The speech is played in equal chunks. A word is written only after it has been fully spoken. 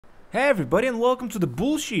Hey everybody and welcome to the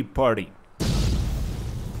bullshit party.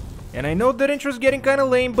 And I know that intro's getting kinda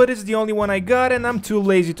lame, but it's the only one I got and I'm too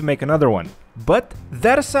lazy to make another one. But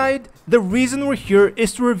that aside, the reason we're here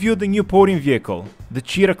is to review the new Podium vehicle, the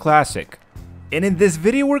Cheetah Classic. And in this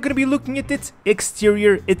video we're gonna be looking at its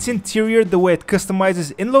exterior, its interior, the way it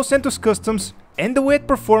customizes in Los Santos Customs, and the way it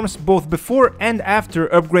performs both before and after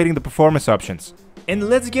upgrading the performance options. And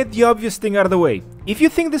let's get the obvious thing out of the way. If you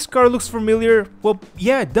think this car looks familiar, well,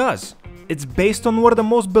 yeah, it does. It's based on one of the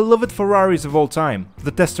most beloved Ferraris of all time,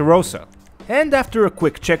 the Testarossa. And after a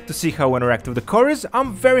quick check to see how interactive the car is,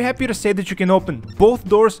 I'm very happy to say that you can open both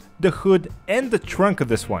doors, the hood, and the trunk of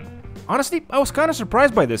this one. Honestly, I was kinda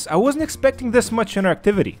surprised by this. I wasn't expecting this much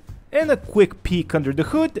interactivity. And a quick peek under the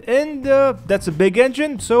hood, and that's a big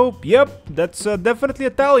engine, so yep, that's definitely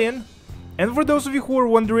Italian. And for those of you who are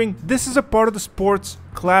wondering, this is a part of the sports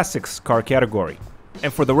classics car category.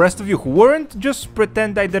 And for the rest of you who weren't, just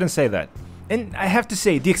pretend I didn't say that. And I have to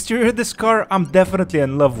say, the exterior of this car I'm definitely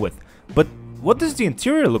in love with. But what does the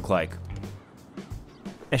interior look like?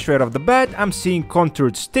 And straight off the bat, I'm seeing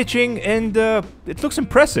contoured stitching and it looks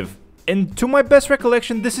impressive. And to my best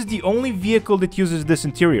recollection, this is the only vehicle that uses this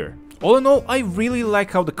interior. All in all, I really like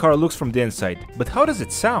how the car looks from the inside, but how does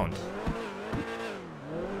it sound?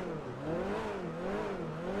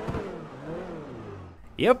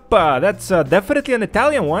 Yep, that's definitely an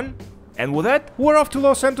Italian one. And with that, we're off to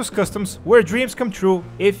Los Santos Customs, where dreams come true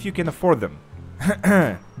if you can afford them.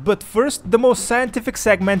 But first, the most scientific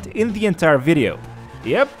segment in the entire video.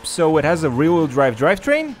 Yep, so it has a rear-wheel drive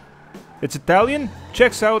drivetrain. It's Italian,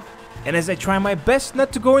 checks out. And as I try my best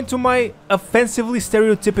not to go into my offensively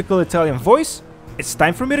stereotypical Italian voice, it's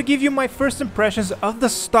time for me to give you my first impressions of the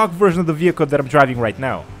stock version of the vehicle that I'm driving right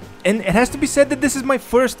now. And it has to be said that this is my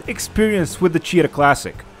first experience with the Cheetah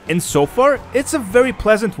Classic. And so far, it's a very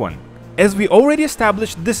pleasant one. As we already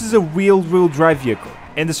established, this is a rear-wheel drive vehicle.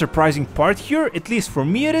 And the surprising part here, at least for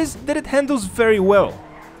me it is, that it handles very well.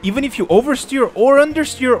 Even if you oversteer or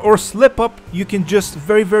understeer or slip up, you can just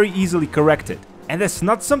very easily correct it. And that's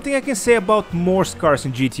not something I can say about most cars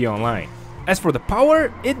in GTA Online. As for the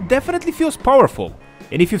power, it definitely feels powerful.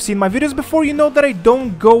 And if you've seen my videos before, you know that I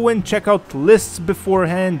don't go and check out lists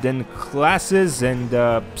beforehand and classes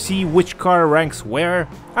and see which car ranks where.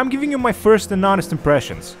 I'm giving you my first and honest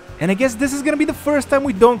impressions. And I guess this is gonna be the first time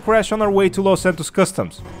we don't crash on our way to Los Santos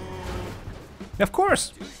Customs. Of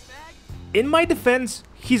course! In my defense,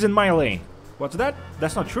 he's in my lane. What's that?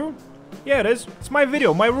 That's not true? Yeah, it is. It's my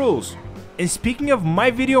video, my rules. And speaking of my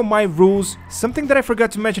video, my rules, something that I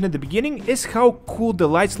forgot to mention at the beginning is how cool the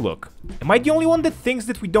lights look. Am I the only one that thinks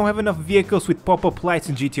that we don't have enough vehicles with pop-up lights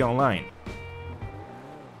in GTA Online?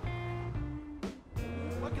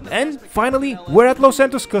 And finally, we're at Los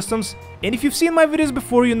Santos Customs, and if you've seen my videos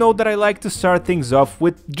before, you know that I like to start things off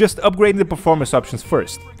with just upgrading the performance options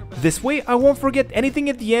first. This way I won't forget anything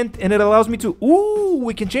at the end, and it allows me to... Ooh,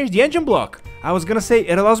 we can change the engine block! I was gonna say,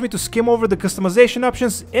 it allows me to skim over the customization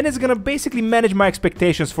options, and it's gonna basically manage my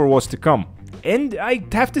expectations for what's to come. And I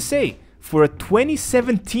have to say, for a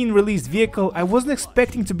 2017 released vehicle, I wasn't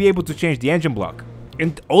expecting to be able to change the engine block.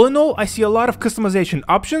 And all in all, I see a lot of customization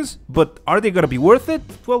options, but are they gonna be worth it?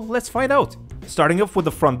 Well, let's find out. Starting off with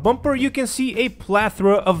the front bumper, you can see a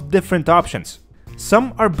plethora of different options.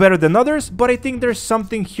 Some are better than others, but I think there's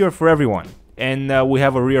something here for everyone. And we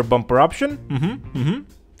have a rear bumper option.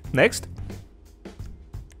 Next.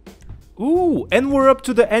 Ooh, and we're up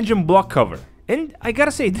to the engine block cover. And I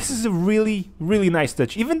gotta say, this is a really nice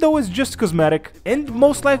touch, even though it's just cosmetic, and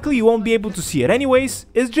most likely you won't be able to see it anyways.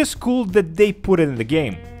 It's just cool that they put it in the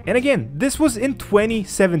game. And again, this was in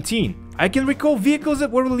 2017. I can recall vehicles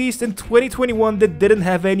that were released in 2021 that didn't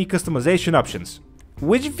have any customization options.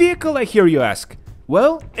 Which vehicle, I hear you ask?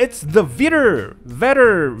 Well, it's the Vetter,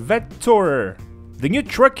 the new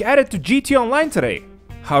truck added to GTA Online today.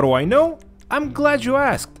 How do I know? I'm glad you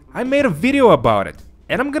asked. I made a video about it.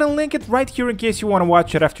 And I'm gonna link it right here in case you wanna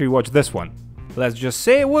watch it after you watch this one. Let's just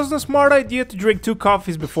say it wasn't a smart idea to drink 2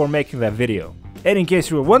 coffees before making that video. And in case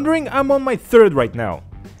you were wondering, I'm on my 3rd right now.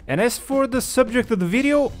 And as for the subject of the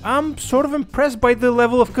video, I'm sort of impressed by the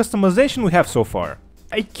level of customization we have so far.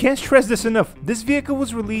 I can't stress this enough, this vehicle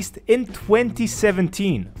was released in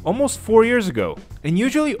 2017, almost 4 years ago. And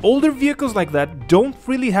usually older vehicles like that don't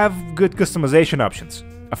really have good customization options.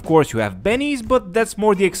 Of course you have Bennies, but that's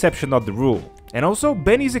more the exception not the rule. And also,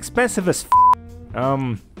 Benny's expensive as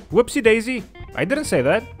whoopsie daisy. I didn't say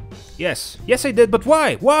that. Yes I did, but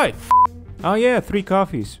why? Oh yeah, 3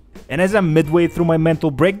 coffees. And as I'm midway through my mental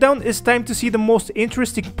breakdown, it's time to see the most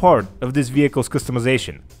interesting part of this vehicle's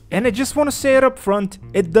customization. And I just want to say it up front,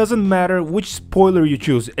 it doesn't matter which spoiler you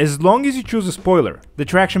choose, as long as you choose a spoiler, the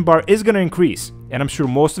traction bar is gonna increase. And I'm sure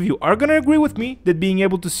most of you are gonna agree with me that being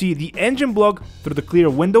able to see the engine block through the clear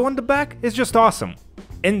window on the back is just awesome.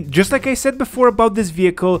 And just like I said before about this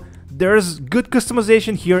vehicle, there's good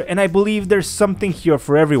customization here, and I believe there's something here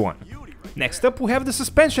for everyone. Next up, we have the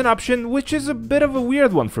suspension option, which is a bit of a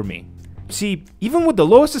weird one for me. See, even with the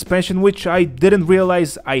lowest suspension, which I didn't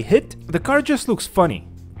realize I hit, the car just looks funny.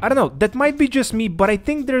 I don't know, that might be just me, but I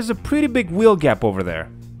think there's a pretty big wheel gap over there.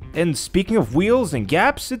 And speaking of wheels and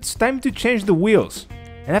gaps, it's time to change the wheels.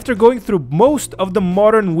 And after going through most of the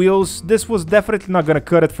modern wheels, this was definitely not gonna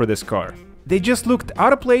cut it for this car. They just looked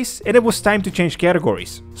out of place and it was time to change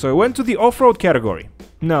categories. So I went to the off-road category.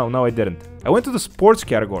 No, I didn't. I went to the sports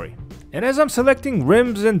category. And as I'm selecting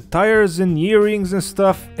rims and tires and earrings and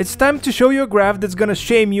stuff, it's time to show you a graph that's gonna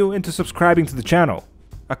shame you into subscribing to the channel.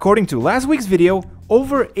 According to last week's video,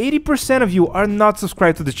 over 80% of you are not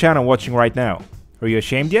subscribed to the channel watching right now. Are you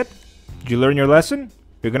ashamed yet? Did you learn your lesson?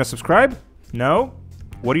 You're gonna subscribe? No?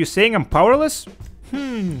 What are you saying, I'm powerless?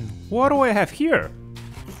 What do I have here?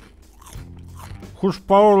 Who's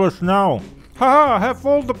powerless now? Haha, I have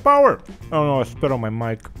all the power! Oh no, I spit on my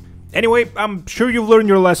mic. Anyway, I'm sure you've learned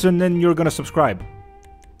your lesson and you're gonna subscribe.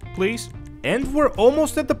 Please? And we're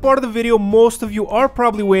almost at the part of the video most of you are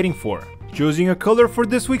probably waiting for. Choosing a color for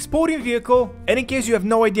this week's podium vehicle. And in case you have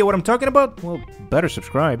no idea what I'm talking about, well, better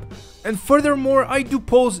subscribe. And furthermore, I do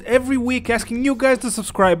polls every week asking you guys, the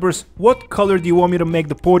subscribers, what color do you want me to make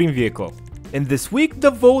the podium vehicle? And this week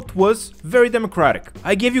the vote was very democratic.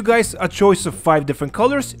 I gave you guys a choice of 5 different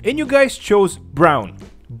colors and you guys chose brown.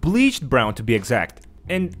 Bleached brown to be exact.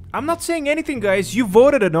 And I'm not saying anything, guys, you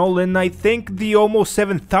voted and all, and I thank the almost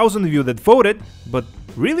 7,000 of you that voted, but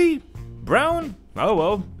really? Brown? Oh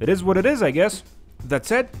well, it is what it is, I guess. That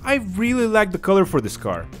said, I really like the color for this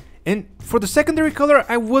car. And for the secondary color,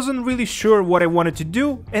 I wasn't really sure what I wanted to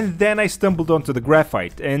do, and then I stumbled onto the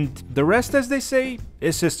graphite, and the rest, as they say,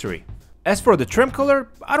 is history. As for the trim color,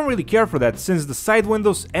 I don't really care for that, since the side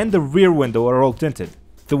windows and the rear window are all tinted.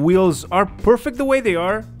 The wheels are perfect the way they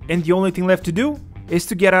are, and the only thing left to do is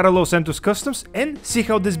to get out of Los Santos Customs and see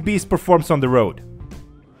how this beast performs on the road.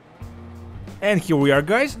 And here we are,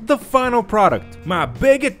 guys, the final product. My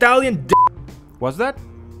big Italian d***. What's that?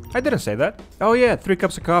 I didn't say that. Oh yeah, 3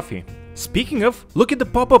 cups of coffee. Speaking of, look at the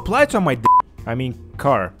pop-up lights on my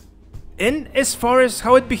car. And as far as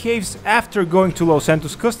how it behaves after going to Los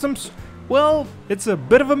Santos Customs, well, it's a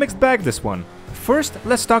bit of a mixed bag, this one. First,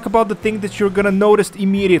 let's talk about the thing that you're gonna notice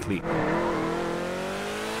immediately.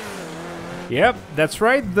 Yep, that's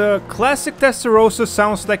right, the classic Testarossa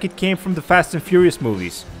sounds like it came from the Fast and Furious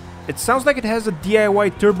movies. It sounds like it has a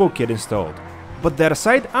DIY turbo kit installed. But that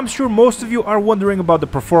aside, I'm sure most of you are wondering about the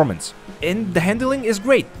performance. And the handling is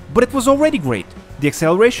great, but it was already great. The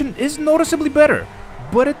acceleration is noticeably better,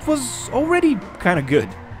 but it was already kinda good.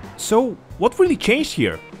 So, what really changed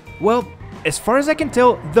here? Well, as far as I can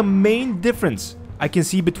tell, the main difference I can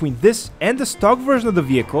see between this and the stock version of the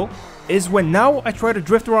vehicle is when now I try to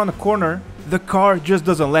drift around a corner, the car just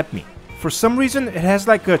doesn't let me. For some reason, it has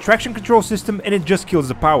like a traction control system and it just kills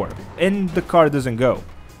the power, and the car doesn't go.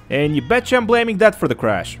 And you betcha I'm blaming that for the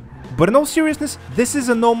crash. But in all seriousness, this is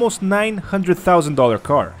an almost $900,000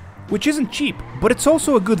 car, which isn't cheap, but it's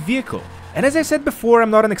also a good vehicle. And as I said before,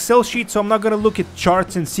 I'm not an Excel sheet, so I'm not gonna look at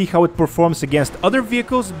charts and see how it performs against other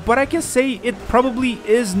vehicles, but I can say it probably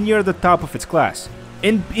is near the top of its class.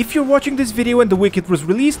 And if you're watching this video and the week it was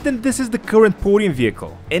released, then this is the current podium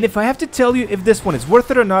vehicle. And if I have to tell you if this one is worth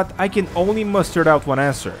it or not, I can only muster out one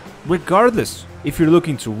answer. Regardless, if you're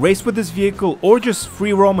looking to race with this vehicle or just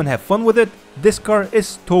free roam and have fun with it, this car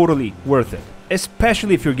is totally worth it.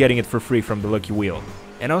 Especially if you're getting it for free from the Lucky Wheel.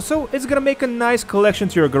 And also, it's gonna make a nice collection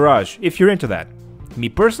to your garage, if you're into that. Me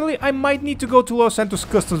personally, I might need to go to Los Santos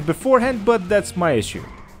Customs beforehand, but that's my issue.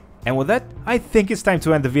 And with that, I think it's time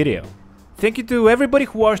to end the video. Thank you to everybody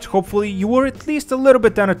who watched, hopefully you were at least a little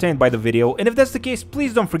bit entertained by the video, and if that's the case,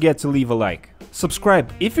 please don't forget to leave a like.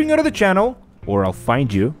 Subscribe if you're new to the channel, or I'll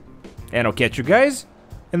find you, and I'll catch you guys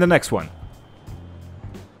in the next one.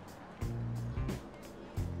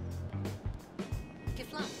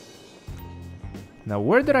 Now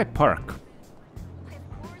where did I park?